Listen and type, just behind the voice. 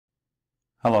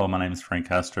Hello, my name is Frank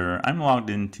Hester. I'm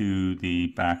logged into the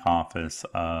back office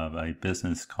of a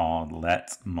business called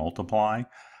letsmultiply.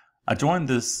 I joined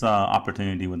this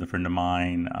opportunity with a friend of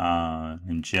mine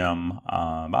named Jim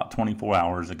about 24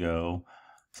 hours ago.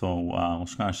 So I'm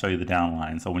just going to show you the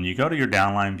downline. So when you go to your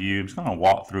downline view, I'm just going to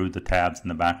walk through the tabs in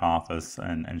the back office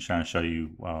and trying to show you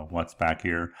what's back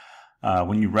here.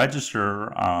 When you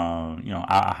register,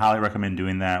 I highly recommend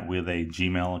doing that with a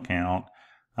Gmail account.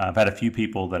 I've had a few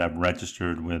people that have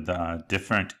registered with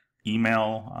different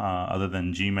email other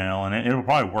than Gmail, and it'll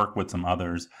probably work with some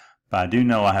others. But I do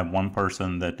know I have one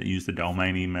person that used the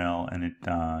domain email and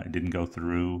it didn't go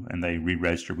through, and they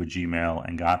re-registered with Gmail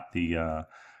and got the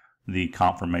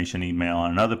confirmation email.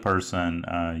 And another person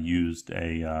used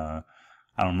a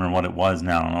I don't remember what it was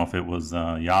now. I don't know if it was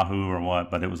Yahoo or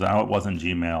what, but it wasn't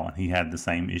Gmail, and he had the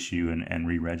same issue and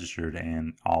re-registered,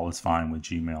 and all is fine with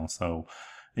Gmail. So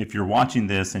if you're watching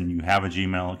this and you have a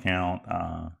Gmail account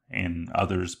and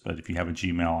others, but if you have a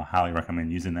Gmail, I highly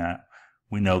recommend using that.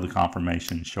 We know the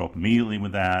confirmations show up immediately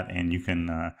with that, and you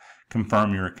can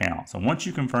confirm your account. So once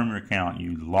you confirm your account,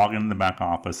 you log into the back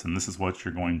office, and this is what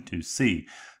you're going to see.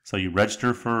 So you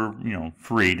register for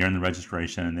free during the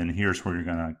registration, and then here's where you're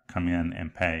going to come in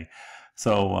and pay.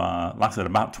 So like I said,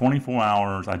 about 24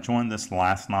 hours. I joined this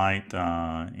last night,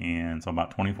 and so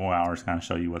about 24 hours, kind of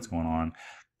show you what's going on.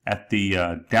 At the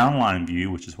downline view,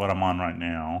 which is what I'm on right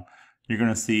now, you're going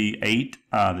to see the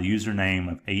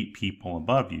username of 8 people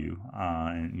above you,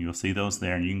 and you'll see those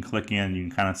there. And you can click in, you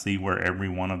can kind of see where every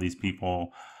one of these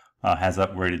people has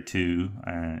upgraded to,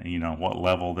 what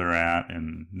level they're at,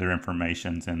 and their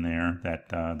information's in there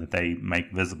that they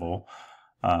make visible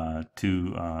to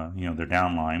their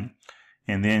downline.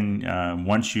 And then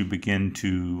once you begin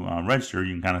to register,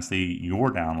 you can kind of see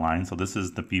your downline. So this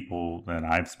is the people that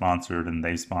I've sponsored, and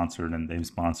they've sponsored, and they've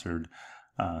sponsored.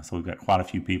 So we've got quite a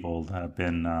few people that have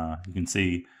been, you can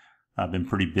see, been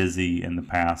pretty busy in the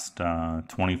past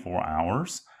 24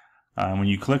 hours. When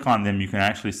you click on them, you can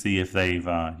actually see if they've,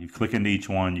 you click into each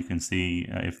one, you can see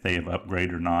if they have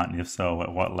upgraded or not, and if so,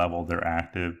 at what level they're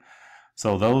active.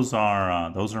 So those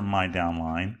are my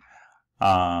downline.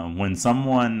 When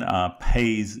someone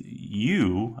pays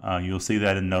you, you'll see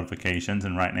that in notifications,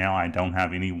 and right now I don't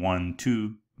have anyone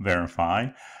to verify.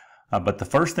 But the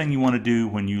first thing you want to do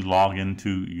when you log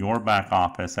into your back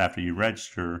office after you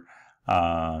register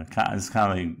is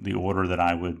kind of the order that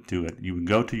I would do it. You would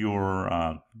go to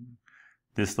your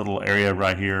this little area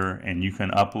right here, and you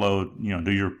can upload,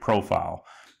 do your profile.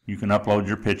 You can upload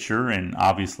your picture, and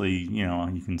obviously,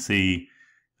 you can see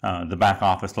the back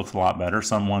office looks a lot better.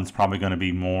 Someone's probably going to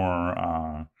be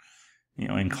more,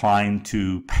 inclined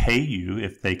to pay you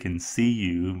if they can see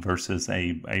you versus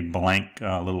a blank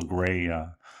little gray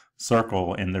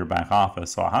circle in their back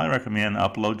office. So I highly recommend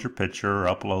upload your picture,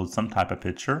 or upload some type of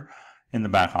picture in the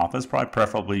back office, probably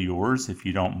preferably yours if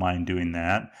you don't mind doing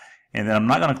that. And then I'm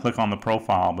not going to click on the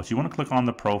profile, but you want to click on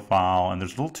the profile, and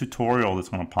there's a little tutorial that's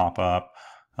going to pop up.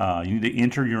 You need to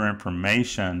enter your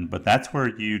information, but that's where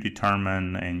you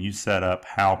determine and you set up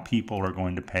how people are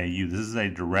going to pay you. This is a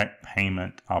direct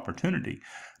payment opportunity.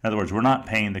 In other words, we're not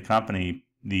paying the company.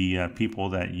 The people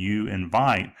that you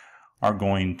invite are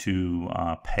going to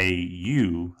pay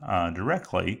you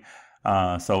directly.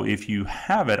 So if you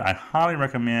have it, I highly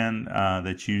recommend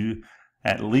that you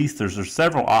at least, there's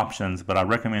several options, but I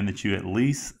recommend that you at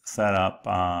least set up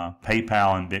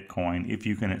PayPal and Bitcoin if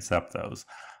you can accept those.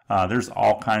 There's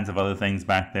all kinds of other things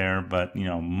back there, but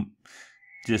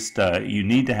just you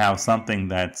need to have something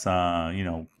that's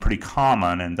pretty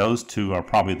common, and those two are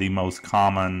probably the most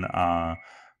common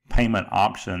payment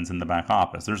options in the back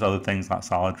office. There's other things like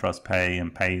Solid Trust Pay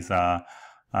and Payza,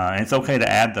 and it's okay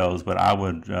to add those, but I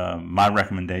would my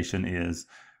recommendation is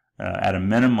at a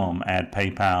minimum add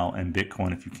PayPal and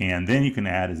Bitcoin if you can. Then you can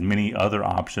add as many other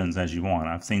options as you want.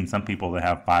 I've seen some people that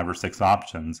have 5 or 6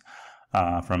 options.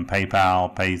 From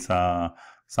PayPal, Payza,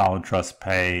 Solid Trust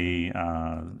Pay,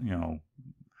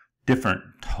 different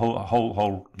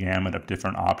whole gamut of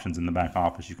different options in the back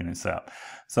office you can accept.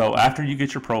 So after you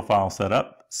get your profile set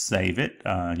up, save it.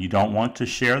 You don't want to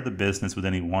share the business with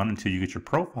anyone until you get your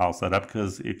profile set up,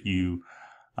 because if you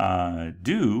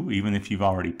do, even if you've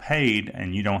already paid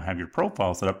and you don't have your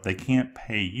profile set up, they can't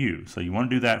pay you. So you want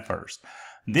to do that first.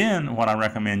 Then what I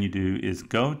recommend you do is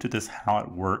go to this How It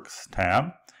Works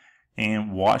tab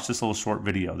and watch this little short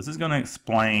video. This is going to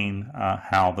explain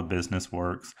how the business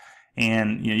works.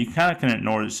 And you kind of can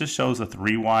ignore it. It just shows a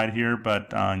 3 wide here,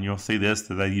 but you'll see this,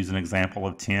 that they use an example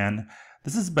of 10.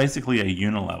 This is basically a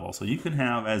unilevel. So you can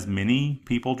have as many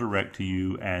people direct to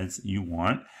you as you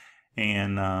want.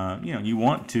 And you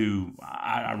want to,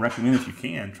 I recommend if you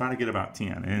can, try to get about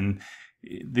 10. And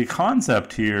the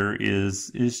concept here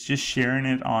is just sharing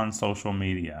it on social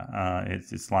media.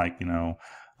 It's like, I know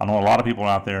a lot of people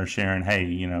out there are sharing, hey,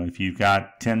 if you've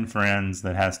got 10 friends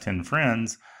that has 10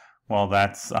 friends, well,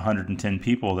 that's 110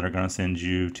 people that are going to send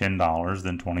you $10,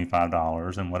 then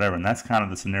 $25, and whatever. And that's kind of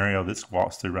the scenario this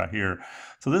walks through right here.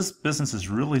 So this business is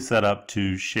really set up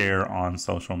to share on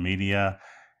social media,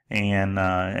 and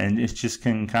it just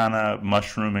can kind of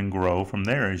mushroom and grow from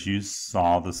there. As you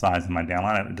saw the size of my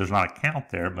downline, there's not a count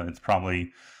there, but it's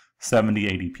probably 70,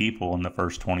 80 people in the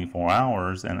first 24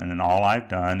 hours. And all I've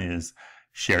done is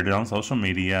shared it on social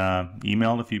media,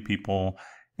 emailed a few people,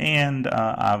 and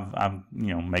I'm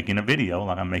making a video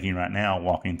like I'm making right now,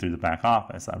 walking through the back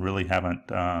office. I really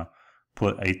haven't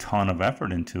put a ton of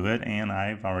effort into it, and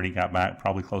I've already got back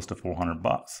probably close to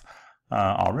 $400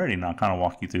 already. And I'll kind of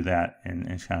walk you through that and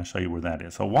kind of show you where that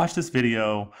is. So watch this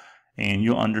video and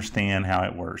you'll understand how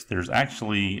it works. There's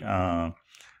actually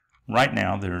right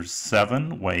now there's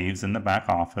 7 waves in the back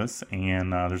office,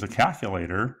 and there's a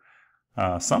calculator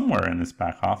somewhere in this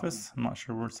back office. I'm not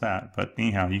sure where it's at, but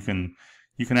anyhow, you can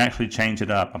actually change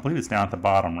it up. I believe it's down at the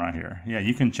bottom right here. Yeah,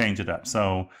 you can change it up.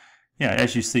 So yeah,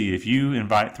 as you see, if you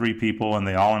invite 3 people and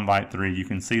they all invite 3, you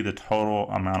can see the total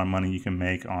amount of money you can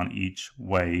make on each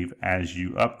wave as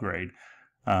you upgrade.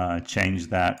 Change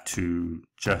that to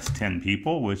just 10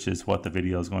 people, which is what the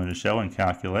video is going to show and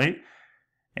calculate.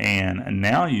 And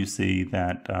now you see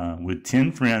that with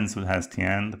 10 friends who has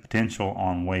 10, the potential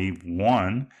on wave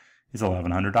 1 is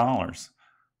 $1,100.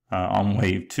 On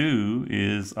wave 2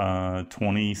 is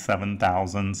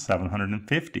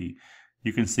 $27,750.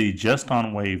 You can see just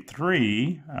on wave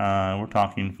 3, we're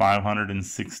talking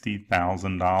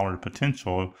 $560,000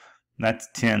 potential. That's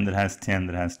 10 that has 10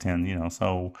 that has 10.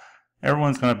 So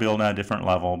everyone's going to build at a different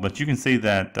level, but you can see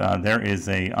that there is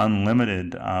a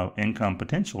unlimited income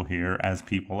potential here as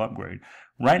people upgrade.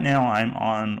 Right now I'm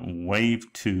on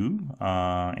wave 2,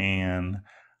 and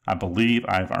I believe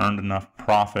I've earned enough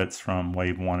profits from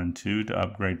wave 1 and 2 to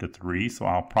upgrade to 3, so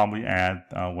I'll probably add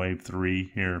wave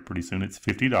 3 here pretty soon. It's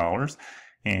 $50,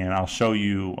 and I'll show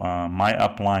you my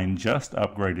upline just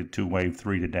upgraded to wave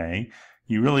 3 today.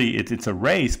 You really, it's a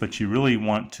race, but you really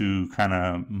want to kind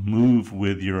of move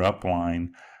with your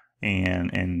upline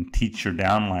and teach your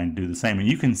downline to do the same. And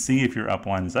you can see if your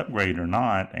upline is upgraded or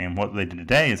not. And what they did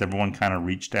today is everyone kind of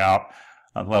reached out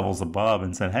levels above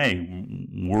and said, hey,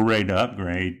 we're ready to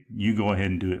upgrade, you go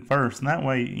ahead and do it first. And that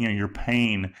way, you're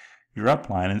paying your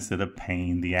upline instead of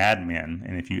paying the admin.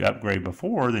 And if you upgrade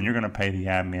before, then you're going to pay the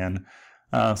admin.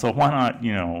 So why not,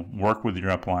 work with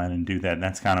your upline and do that? And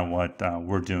that's kind of what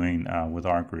we're doing with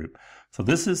our group. So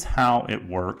this is how it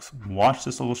works. Watch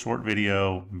this little short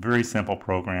video. Very simple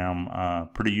program,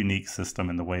 pretty unique system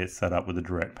in the way it's set up with the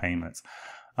direct payments.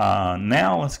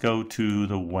 Now let's go to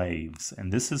the waves,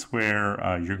 and this is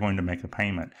where you're going to make a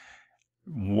payment.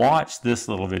 Watch this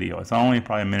little video. It's only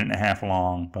probably a minute and a half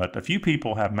long, but a few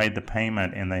people have made the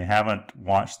payment and they haven't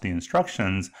watched the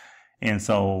instructions, and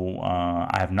so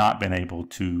I have not been able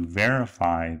to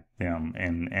verify them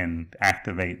and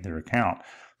activate their account.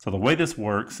 So the way this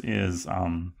works is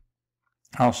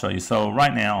I'll show you. So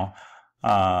right now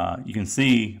you can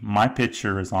see my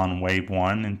picture is on wave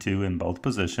 1 and 2 in both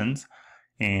positions.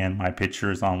 And my picture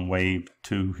is on wave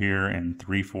 2 here in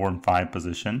 3, 4, and 5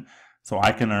 position. So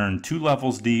I can earn 2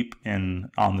 levels deep on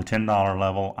the $10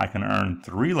 level. I can earn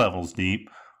 3 levels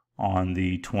deep on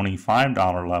the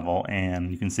 $25 level.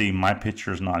 And you can see my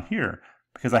picture is not here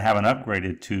because I haven't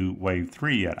upgraded to wave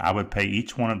 3 yet. I would pay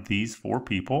each one of these 4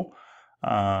 people.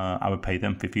 I would pay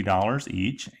them $50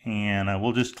 each. And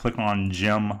we'll just click on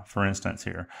Jim, for instance,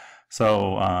 here.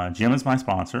 So Jim is my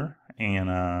sponsor,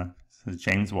 and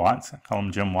James Watts. I call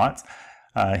him Jim Watts.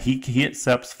 He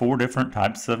accepts 4 different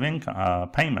types of income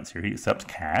payments here. He accepts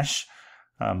cash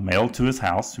mailed to his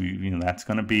house. That's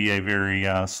going to be a very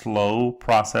slow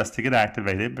process to get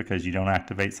activated because you don't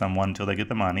activate someone until they get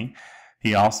the money.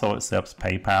 He also accepts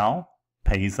PayPal,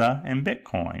 Payza, and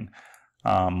Bitcoin.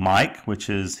 Mike,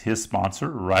 which is his sponsor,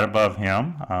 right above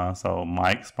him. So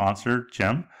Mike sponsored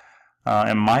Jim,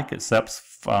 and Mike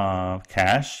accepts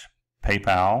cash,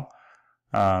 PayPal,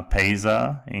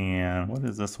 Payza, and what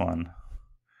is this one?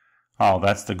 Oh,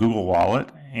 that's the Google Wallet,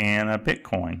 and a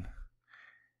Bitcoin.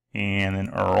 And then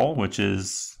Earl, which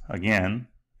is, again,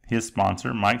 his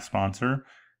sponsor, Mike's sponsor,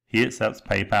 he accepts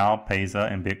PayPal,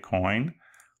 Payza, and Bitcoin.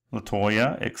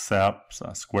 Latoya accepts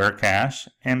Square Cash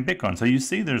and Bitcoin. So you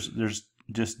see there's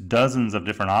just dozens of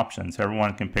different options.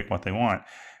 Everyone can pick what they want.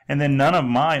 And then none of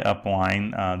my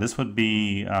upline, this would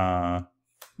be,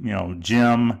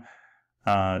 Jim,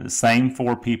 Same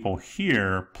 4 people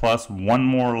here, plus 1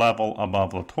 more level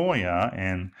above Latoya,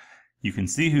 and you can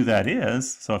see who that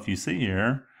is. So if you see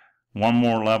here, 1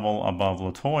 more level above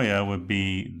Latoya would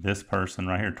be this person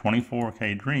right here,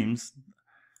 24K Dreams.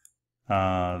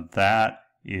 That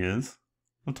is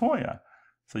Latoya.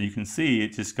 So you can see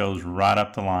it just goes right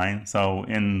up the line. So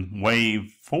in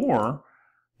wave 4,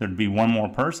 there'd be 1 more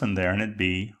person there, and it'd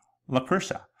be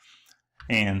Lucretia.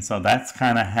 And so that's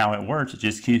kind of how it works. It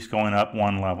just keeps going up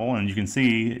 1 level, and you can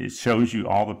see it shows you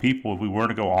all the people. If we were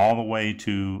to go all the way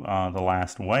to the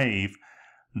last wave,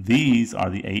 these are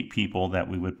the 8 people that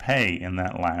we would pay in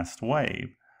that last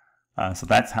wave. So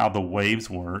that's how the waves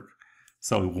work.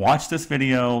 So watch this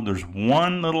video. There's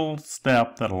one little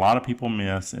step that a lot of people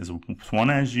miss. Is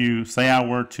one, as you say I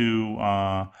were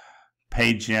to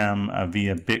pay Jim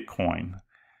via Bitcoin.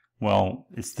 Well,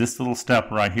 it's this little step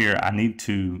right here. I need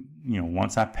to,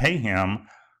 once I pay him,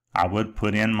 I would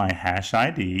put in my hash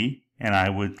ID and I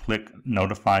would click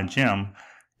Notify Jim,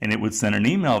 and it would send an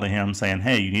email to him saying,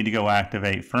 hey, you need to go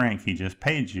activate Frank. He just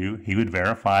paid you. He would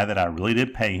verify that I really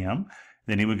did pay him.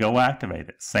 Then he would go activate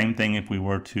it. Same thing if we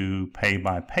were to pay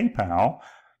by PayPal,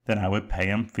 then I would pay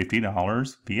him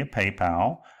 $50 via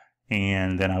PayPal,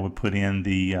 and then I would put in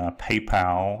the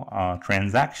PayPal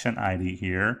transaction ID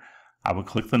here. I would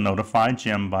click the Notify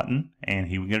Jim button, and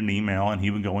he would get an email, and he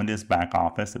would go into his back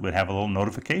office. It would have a little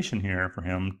notification here for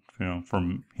him,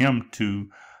 from him to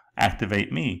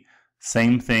activate me.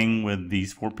 Same thing with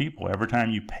these 4 people. Every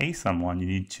time you pay someone, you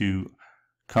need to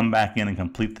come back in and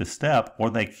complete the step,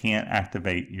 or they can't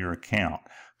activate your account.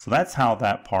 So that's how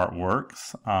that part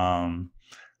works.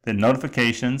 The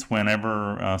notifications,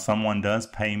 whenever someone does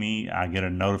pay me, I get a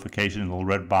notification, a little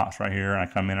red box right here, and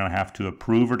I come in and I have to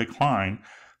approve or decline.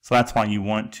 So that's why you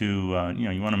want to,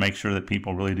 you want to make sure that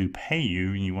people really do pay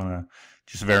you. You want to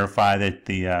just verify that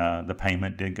the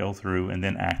payment did go through, and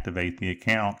then activate the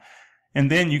account. And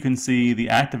then you can see the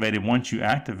activated. Once you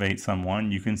activate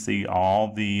someone, you can see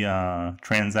all the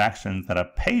transactions that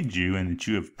have paid you and that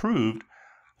you have approved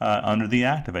under the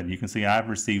activated. You can see I've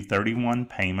received 31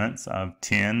 payments of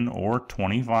 $10 or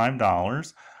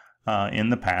 $25 in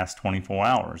the past 24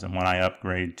 hours. And when I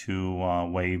upgrade to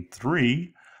wave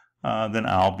 3, then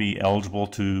I'll be eligible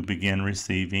to begin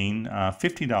receiving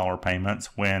 $50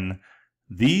 payments when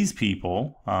these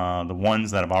people, the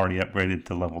ones that have already upgraded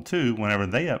to level 2, whenever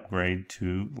they upgrade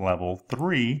to level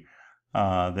 3,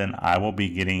 then I will be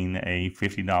getting a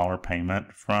 $50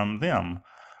 payment from them.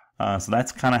 So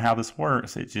that's kind of how this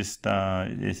works. It just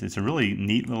it's a really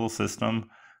neat little system,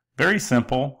 very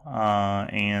simple,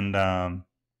 and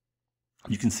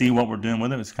you can see what we're doing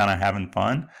with it. It's kind of having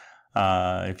fun.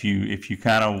 If you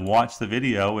kind of watch the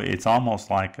video, it's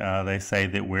almost like they say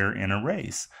that we're in a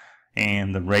race.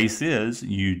 And the race is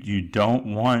you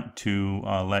don't want to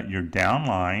let your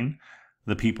downline,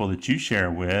 the people that you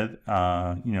share with,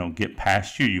 get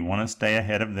past you. You want to stay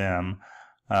ahead of them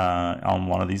on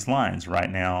one of these lines.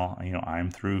 Right now,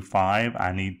 I'm through 5.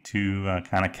 I need to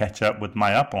kind of catch up with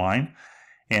my upline.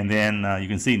 And then you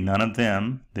can see none of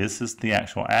them. This is the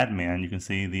actual admin. You can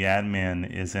see the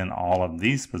admin is in all of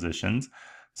these positions.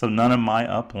 So none of my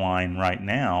upline right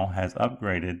now has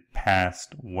upgraded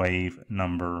past wave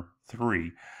number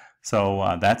 3.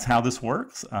 So that's how this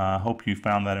works. I hope you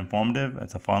found that informative.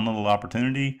 It's a fun little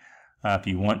opportunity. If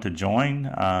you want to join,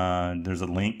 there's a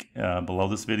link below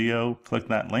this video. Click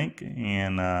that link,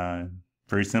 and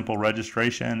very simple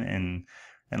registration.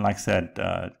 And like I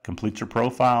said, complete your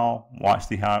profile,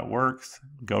 watch how it works,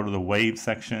 go to the wave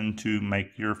section to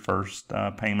make your first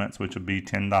payments, which would be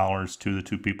 $10 to the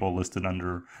 2 people listed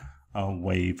under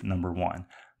wave number 1.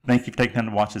 Thank you for taking time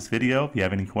to watch this video. If you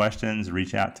have any questions,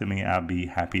 reach out to me. I'll be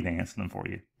happy to answer them for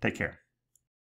you. Take care.